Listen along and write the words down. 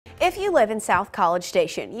If you live in South College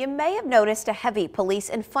Station, you may have noticed a heavy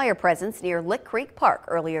police and fire presence near Lick Creek Park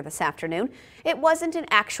earlier this afternoon. It wasn't an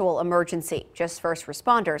actual emergency, just first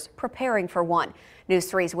responders preparing for one.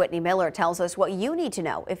 News 3's Whitney Miller tells us what you need to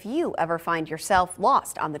know if you ever find yourself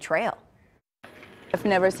lost on the trail. I've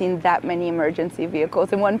never seen that many emergency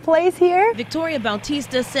vehicles in one place here. Victoria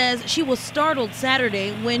Bautista says she was startled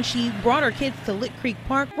Saturday when she brought her kids to Lick Creek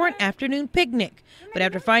Park for an afternoon picnic. But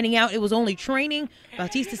after finding out it was only training,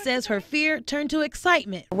 Bautista says her fear turned to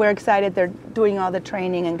excitement. We're excited they're doing all the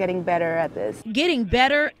training and getting better at this. Getting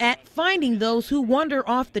better at finding those who wander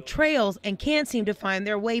off the trails and can't seem to find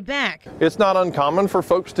their way back. It's not uncommon for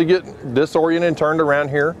folks to get disoriented and turned around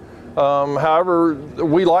here. However,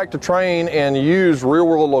 we like to train and use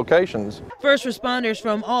real-world locations. First responders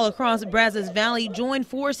from all across Brazos Valley joined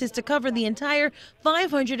forces to cover the entire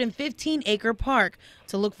 515-acre park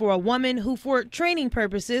to look for a woman who, for training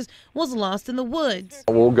purposes, was lost in the woods.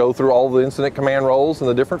 We'll go through all the incident command roles and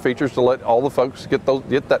the different features to let all the folks get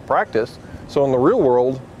that practice. So in the real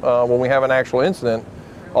world, when we have an actual incident,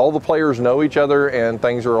 all the players know each other and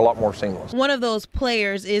things are a lot more seamless. One of those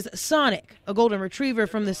players is Sonic, a golden retriever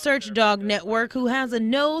from the Search Dog Network who has a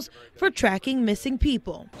nose for tracking missing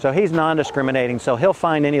people. So he's non-discriminating, so he'll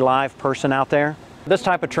find any live person out there. This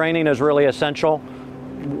type of training is really essential.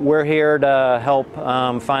 We're here to help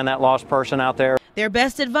find that lost person out there. Their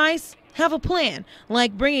best advice? Have a plan,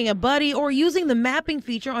 like bringing a buddy or using the mapping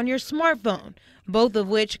feature on your smartphone, both of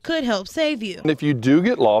which could help save you. And if you do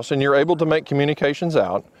get lost and you're able to make communications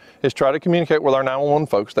out, is try to communicate with our 911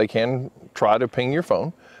 folks. They can try to ping your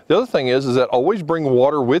phone. The other thing is that always bring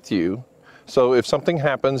water with you. So if something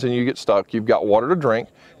happens and you get stuck, you've got water to drink,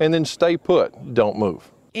 and then stay put, don't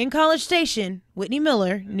move. In College Station, Whitney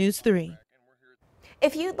Miller, News 3.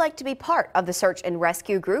 If you'd like to be part of the search and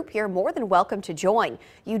rescue group, you're more than welcome to join.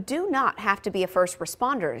 You do not have to be a first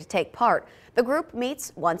responder to take part. The group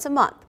meets once a month.